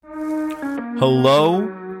Hello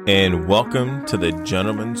and welcome to the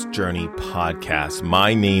Gentleman's Journey podcast.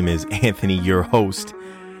 My name is Anthony, your host,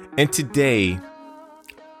 and today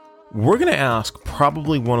we're going to ask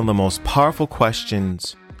probably one of the most powerful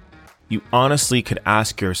questions you honestly could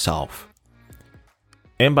ask yourself.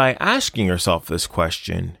 And by asking yourself this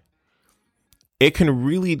question, it can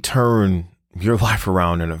really turn your life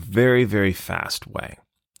around in a very, very fast way.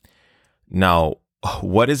 Now,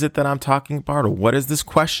 what is it that I'm talking about, or what is this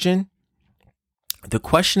question? The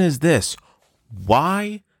question is this: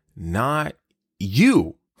 why not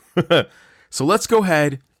you? So let's go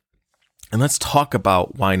ahead and let's talk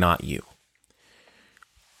about why not you.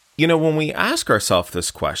 You know, when we ask ourselves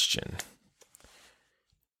this question,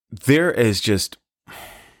 there's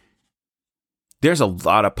a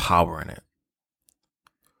lot of power in it.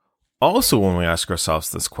 Also, when we ask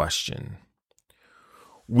ourselves this question,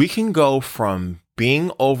 we can go from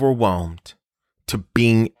being overwhelmed to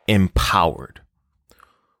being empowered.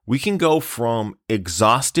 We can go from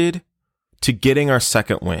exhausted to getting our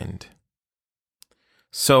second wind.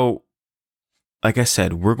 So, like I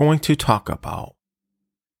said, we're going to talk about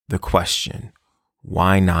the question,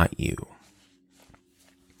 why not you?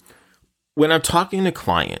 When I'm talking to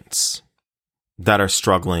clients that are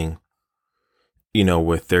struggling,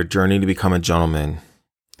 with their journey to become a gentleman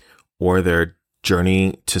or their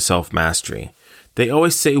journey to self-mastery, they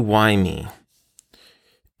always say, why me?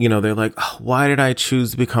 They're like, why did I choose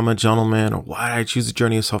to become a gentleman? Or why did I choose the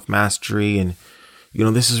journey of self-mastery? And,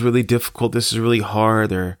 this is really difficult. This is really hard.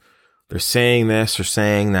 They're saying this or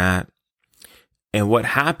saying that. And what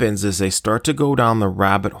happens is they start to go down the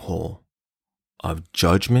rabbit hole of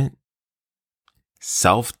judgment,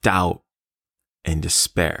 self-doubt, and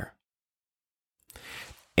despair.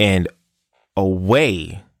 And a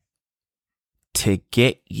way to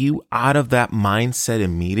get you out of that mindset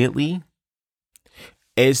immediately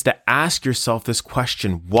is to ask yourself this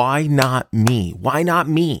question: why not me? Why not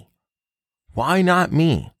me? Why not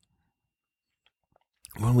me?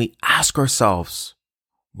 When we ask ourselves,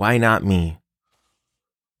 why not me?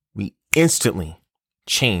 We instantly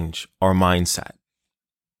change our mindset.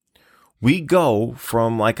 We go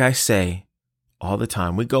from, like I say all the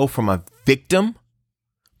time, we go from a victim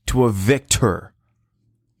to a victor.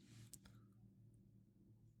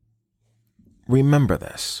 Remember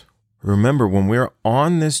this. Remember, when we're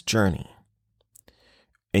on this journey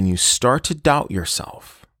and you start to doubt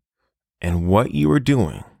yourself and what you are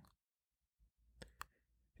doing,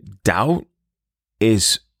 doubt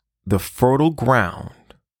is the fertile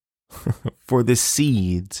ground for the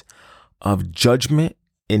seeds of judgment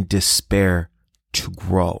and despair to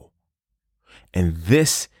grow. And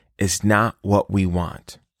this is not what we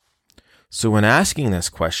want. So when asking this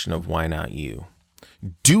question of why not you,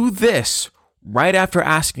 do this right after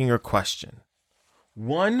asking your question.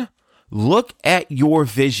 1, look at your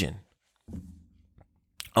vision.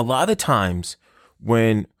 A lot of the times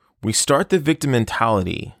when we start the victim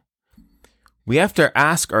mentality, we have to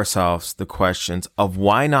ask ourselves the questions of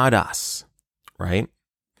why not us, right?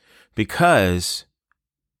 Because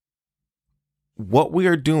what we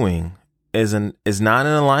are doing is not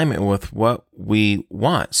in alignment with what we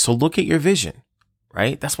want. So look at your vision.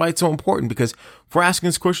 Right? That's why it's so important, because if we're asking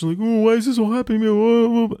this question like, oh, why is this all happening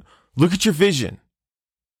to me? Look at your vision.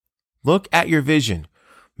 Look at your vision.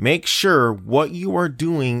 Make sure what you are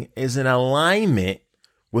doing is in alignment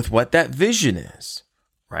with what that vision is.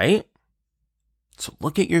 Right? So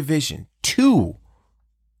look at your vision. 2,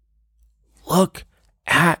 look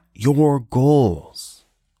at your goals.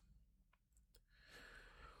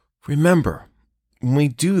 Remember, when we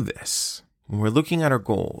do this, when we're looking at our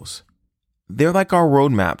goals, they're like our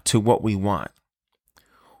roadmap to what we want.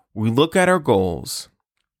 We look at our goals.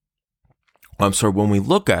 When we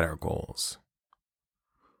look at our goals,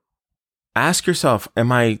 ask yourself,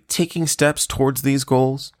 am I taking steps towards these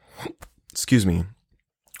goals?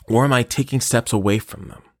 Or am I taking steps away from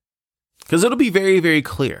them? Because it'll be very, very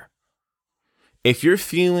clear. If you're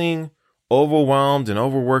feeling overwhelmed and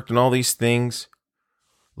overworked and all these things,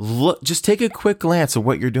 just take a quick glance at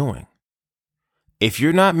what you're doing. If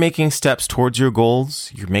you're not making steps towards your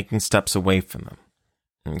goals, you're making steps away from them.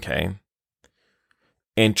 Okay?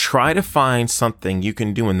 And try to find something you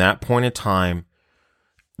can do in that point in time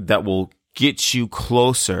that will get you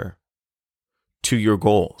closer to your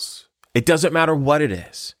goals. It doesn't matter what it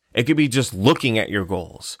is. It could be just looking at your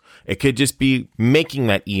goals. It could just be making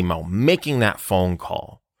that email, making that phone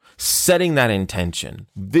call, setting that intention,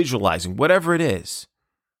 visualizing, whatever it is.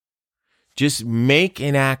 Just make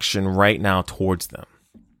an action right now towards them.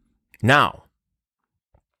 Now,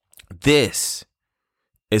 this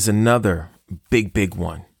is another big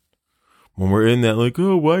one. when we're in that like,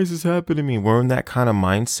 oh, why is this happening to me? We're in that kind of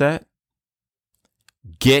mindset.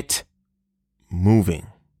 Get moving.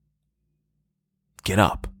 Get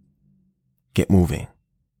up. Get moving.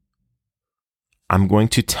 I'm going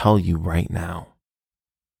to tell you right now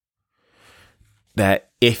that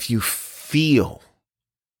if you feel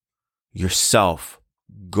yourself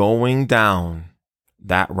going down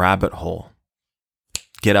that rabbit hole,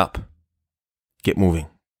 get up. Get moving.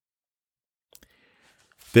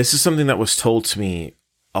 This is something that was told to me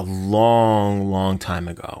a long, long time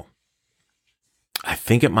ago. I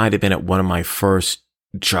think it might have been at one of my first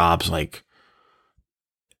jobs. Like,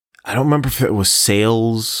 I don't remember if it was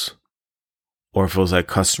sales or if it was like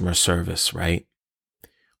customer service, right?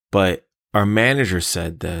 But our manager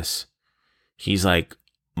said this. He's like,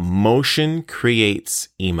 motion creates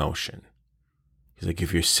emotion. He's like,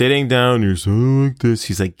 if you're sitting down, you're so like this.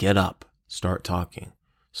 He's like, get up, start talking,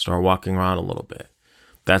 start walking around a little bit.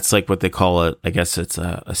 That's like what they call it. I guess it's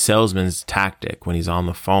a salesman's tactic when he's on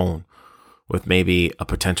the phone with maybe a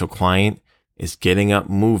potential client, is getting up,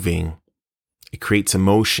 moving. It creates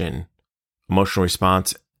emotional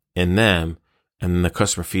response in them, and then the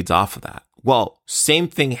customer feeds off of that. Well, same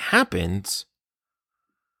thing happens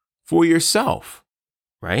for yourself,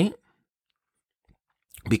 right?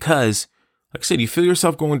 Because, like I said, you feel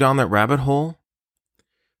yourself going down that rabbit hole,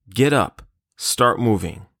 get up, start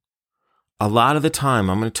moving. A lot of the time,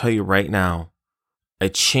 I'm going to tell you right now, a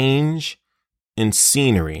change in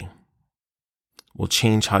scenery will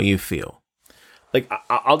change how you feel. Like,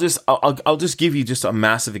 I'll just give you just a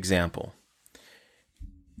massive example.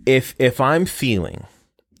 If I'm feeling,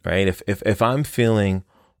 right, if I'm feeling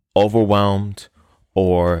overwhelmed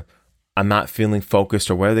or I'm not feeling focused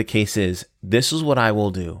or whatever the case is, this is what I will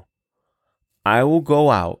do. I will go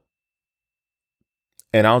out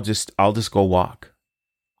and I'll just go walk,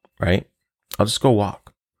 right? I'll just go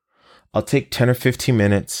walk. I'll take 10 or 15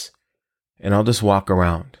 minutes and I'll just walk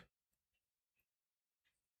around.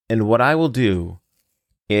 And what I will do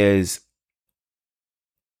is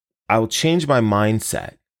I will change my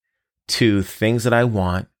mindset to things that I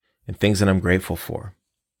want and things that I'm grateful for,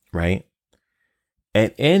 right?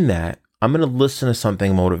 And in that, I'm going to listen to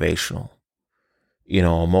something motivational. You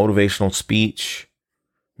know, a motivational speech,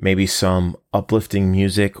 maybe some uplifting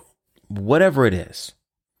music, whatever it is,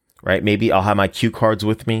 right? Maybe I'll have my cue cards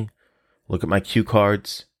with me, look at my cue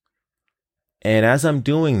cards. And as I'm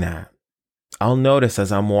doing that, I'll notice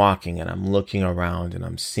as I'm walking and I'm looking around and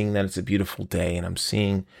I'm seeing that it's a beautiful day and I'm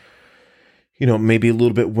seeing, you know, maybe a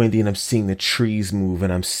little bit windy and I'm seeing the trees move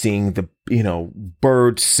and I'm seeing the, you know,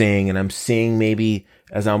 birds sing and I'm seeing maybe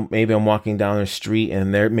I'm walking down the street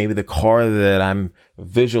and there maybe the car that I'm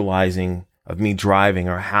visualizing of me driving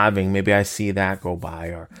or having, maybe I see that go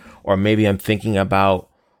by or maybe I'm thinking about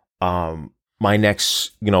my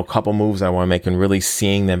next, you know, couple moves I want to make and really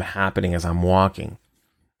seeing them happening as I'm walking.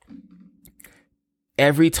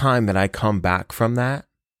 Every time that I come back from that,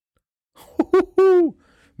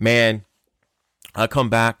 man, I come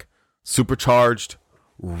back supercharged,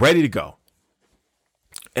 ready to go.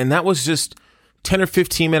 And that was just 10 or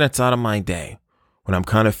 15 minutes out of my day when I'm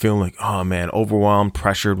kind of feeling like, oh man, overwhelmed,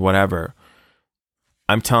 pressured, whatever.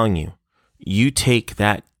 I'm telling you, you take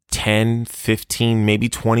that 10, 15, maybe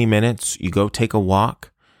 20 minutes, you go take a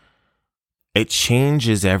walk, it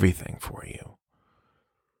changes everything for you.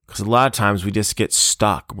 Because a lot of times we just get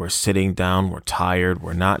stuck. We're sitting down, we're tired,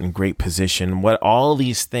 we're not in great position, all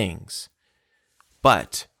these things.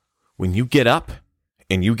 But when you get up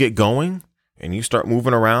and you get going and you start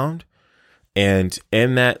moving around, and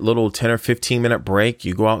in that little 10 or 15 minute break,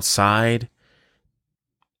 you go outside,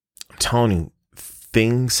 I'm telling you,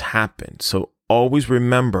 things happen. So always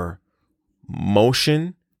remember,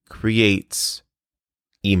 motion creates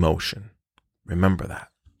emotion. Remember that.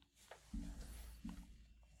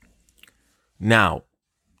 Now,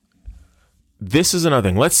 this is another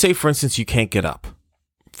thing. Let's say, for instance, you can't get up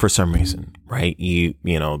for some reason, right? You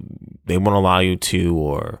know, they won't allow you to,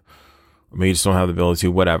 or maybe you just don't have the ability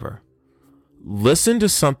to, whatever. Listen to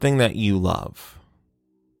something that you love.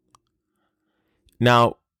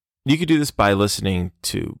 Now, you could do this by listening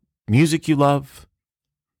to music you love,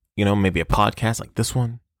 you know, maybe a podcast like this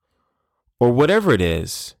one, or whatever it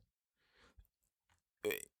is.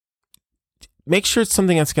 Make sure it's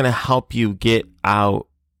something that's going to help you get out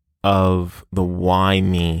of the why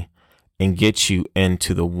me and get you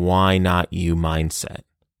into the why not you mindset.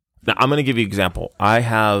 Now, I'm going to give you an example. I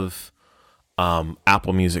have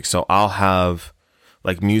Apple Music, so I'll have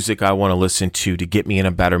like music I want to listen to get me in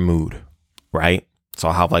a better mood, right? So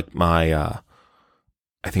I'll have like my,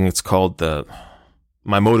 I think it's called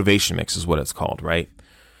my motivation mix is what it's called, right?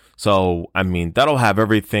 So, I mean, that'll have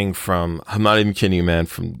everything from, I'm not even kidding you, man,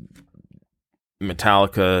 from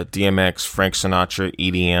Metallica, DMX, Frank Sinatra,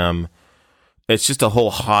 EDM. It's just a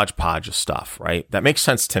whole hodgepodge of stuff, right? That makes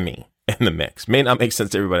sense to me in the mix. May not make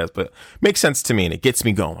sense to everybody else, but makes sense to me, and it gets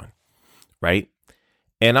me going, right?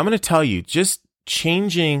 And I'm going to tell you, just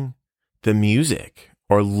changing the music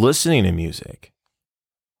or listening to music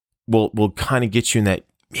will kind of get you in that,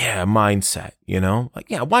 mindset,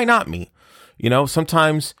 like, why not me?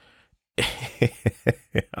 Sometimes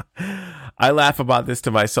I laugh about this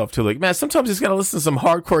to myself too. Like, man, sometimes you just got to listen to some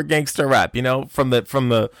hardcore gangster rap, from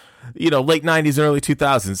the late 90s and early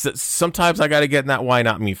 2000s. Sometimes I got to get in that why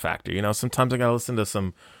not me factor. Sometimes I got to listen to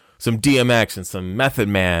some DMX and some Method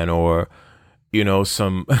Man, or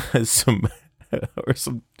some or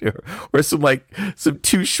some like some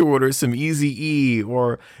Too Short or some Eazy-E,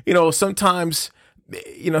 or sometimes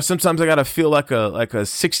I gotta feel like a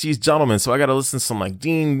 60s gentleman, so I gotta listen to some like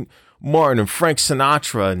Dean Martin and Frank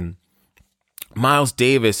Sinatra and Miles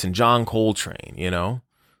Davis and John Coltrane.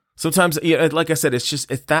 Sometimes, like I said, it's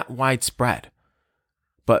that widespread.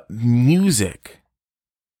 But music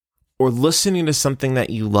or listening to something that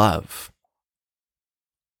you love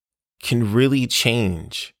can really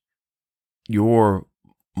change your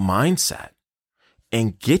mindset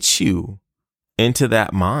and get you into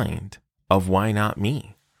that mind of why not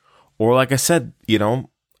me? Or like I said,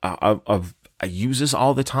 I use this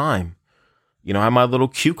all the time. I have my little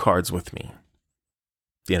cue cards with me,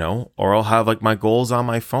 or I'll have like my goals on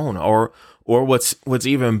my phone, or what's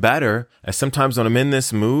even better is sometimes when I'm in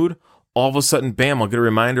this mood, all of a sudden, bam, I'll get a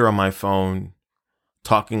reminder on my phone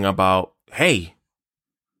talking about, hey,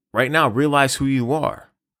 right now, realize who you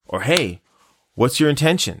are. Or, hey, what's your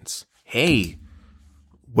intentions? Hey,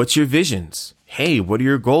 what's your visions? Hey, what are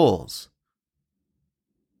your goals?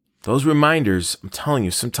 Those reminders, I'm telling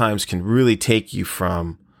you, sometimes can really take you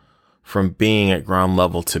from being at ground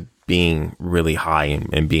level to being really high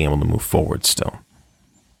and being able to move forward still.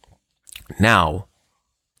 Now,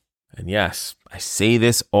 and yes, I say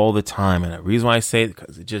this all the time, and the reason why I say it,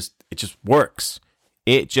 because it just works.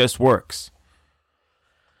 It just works.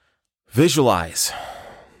 Visualize.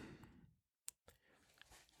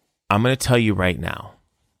 I'm going to tell you right now.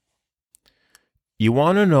 You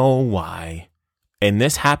want to know why? And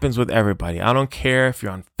this happens with everybody. I don't care if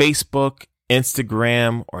you're on Facebook,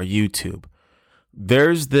 Instagram, or YouTube.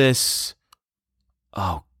 There's this,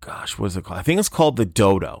 oh gosh, what is it called? I think it's called The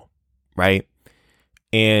Dodo, right?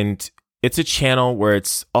 And it's a channel where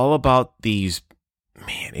it's all about these,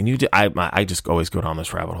 man, and I just always go down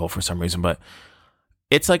this rabbit hole for some reason, but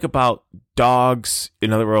it's like about dogs, that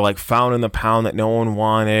were like found in the pound that no one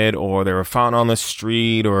wanted, or they were found on the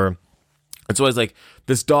street, or it's always like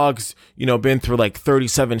this dog's, been through like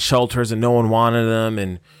 37 shelters and no one wanted them.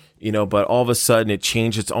 And, but all of a sudden it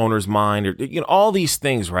changed its owner's mind, or, all these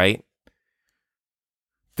things, right?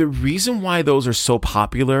 The reason why those are so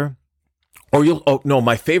popular, or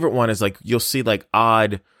my favorite one is like, you'll see like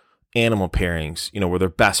odd animal pairings, where they're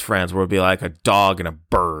best friends, where it'll be like a dog and a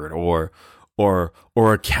bird, or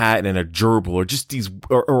a cat and a gerbil, or just these,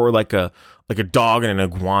 or like a dog and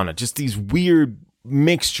an iguana, just these weird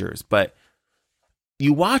mixtures. But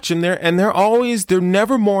you watch them there, and they're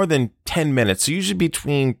never more than 10 minutes. So usually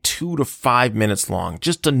between 2 to 5 minutes long,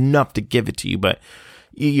 just enough to give it to you. But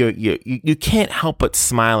you can't help but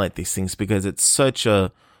smile at these things, because it's such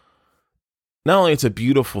a, not only it's a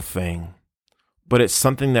beautiful thing, but it's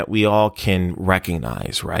something that we all can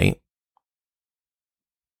recognize, right?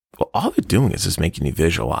 Well, all they're doing is just making you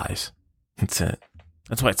visualize. That's it.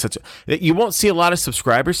 That's why it's you won't see a lot of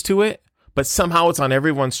subscribers to it, but somehow it's on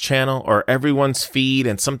everyone's channel or everyone's feed,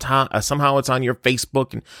 and somehow it's on your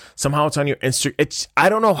Facebook, and somehow it's on your Instagram. I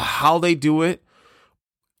don't know how they do it,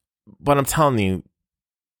 but I'm telling you,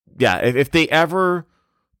 yeah, if they ever,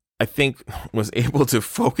 I think, was able to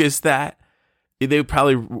focus that, they would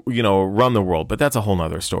probably, run the world. But that's a whole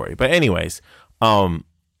nother story. But anyways,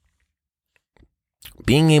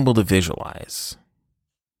 being able to visualize,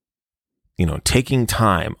 taking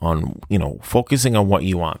time on, focusing on what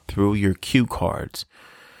you want through your cue cards,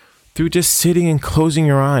 through just sitting and closing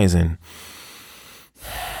your eyes and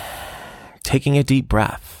taking a deep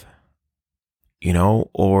breath,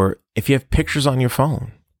 or if you have pictures on your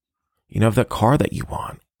phone, of that car that you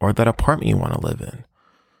want, or that apartment you want to live in,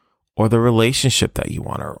 or the relationship that you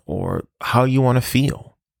want, or how you want to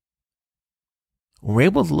feel. When we're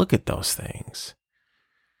able to look at those things,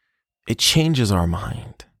 it changes our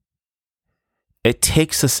mind. It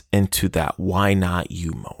takes us into that why not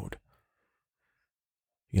you mode.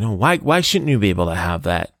 Why shouldn't you be able to have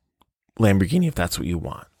that Lamborghini if that's what you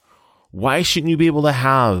want? Why shouldn't you be able to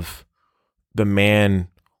have the man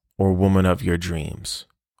or woman of your dreams?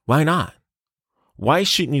 Why not? Why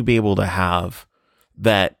shouldn't you be able to have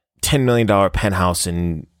that $10 million penthouse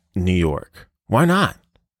in New York? Why not?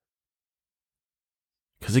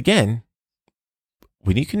 Because again,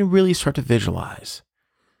 when you can really start to visualize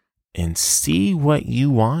and see what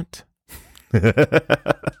you want,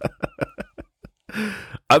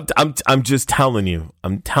 I'm just telling you.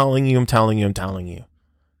 I'm telling you.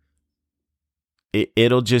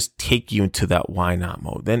 It'll just take you into that why not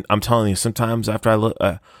mode. Then I'm telling you, sometimes after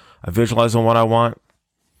I visualize on what I want,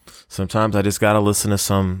 sometimes I just got to listen to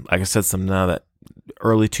some, like I said, some now that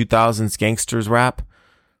early 2000s gangsters rap.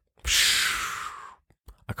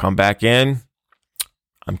 I come back in,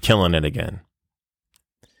 I'm killing it again.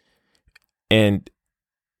 And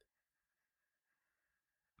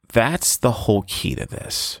that's the whole key to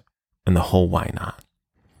this and the whole why not.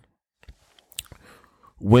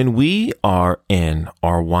 When we are in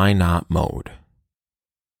our why not mode,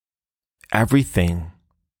 everything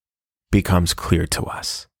becomes clear to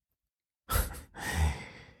us.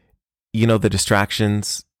 The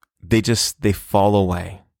distractions, they fall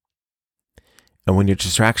away. And when your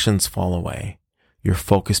distractions fall away, your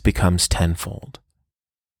focus becomes tenfold.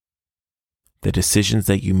 The decisions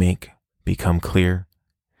that you make become clear.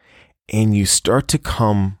 And you start to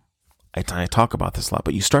come, I talk about this a lot,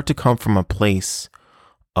 but you start to come from a place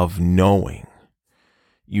of knowing.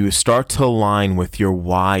 You start to align with your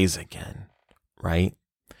whys again, right?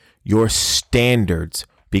 Your standards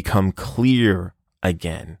become clear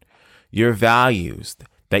again. Your values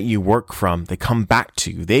that you work from, they come back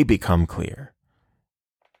to you. They become clear.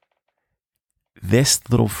 This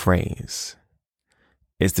little phrase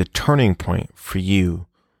is the turning point for you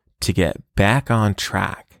to get back on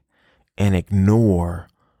track and ignore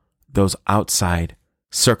those outside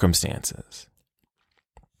circumstances.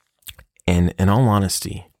 And in all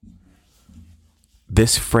honesty,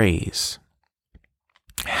 this phrase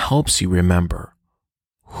helps you remember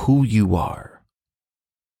who you are.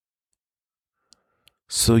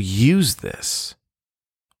 So use this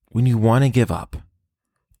when you want to give up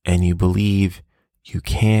and you believe you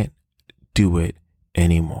can't do it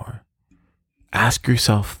anymore. Ask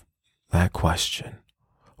yourself that question.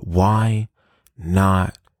 Why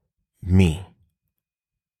not me?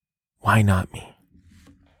 Why not me?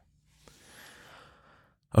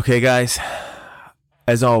 Okay, guys,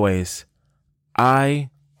 as always,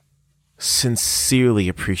 I sincerely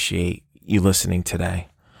appreciate you listening today.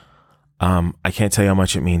 I can't tell you how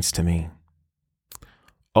much it means to me.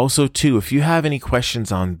 Also, too, if you have any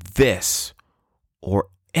questions on this or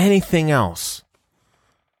anything else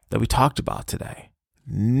that we talked about today,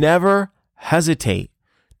 never hesitate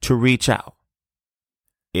to reach out.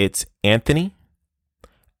 It's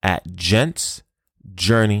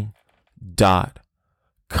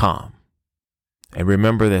Anthony@gentsjourney.com. And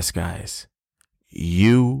remember this, guys.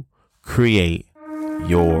 You create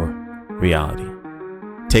your reality.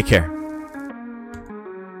 Take care.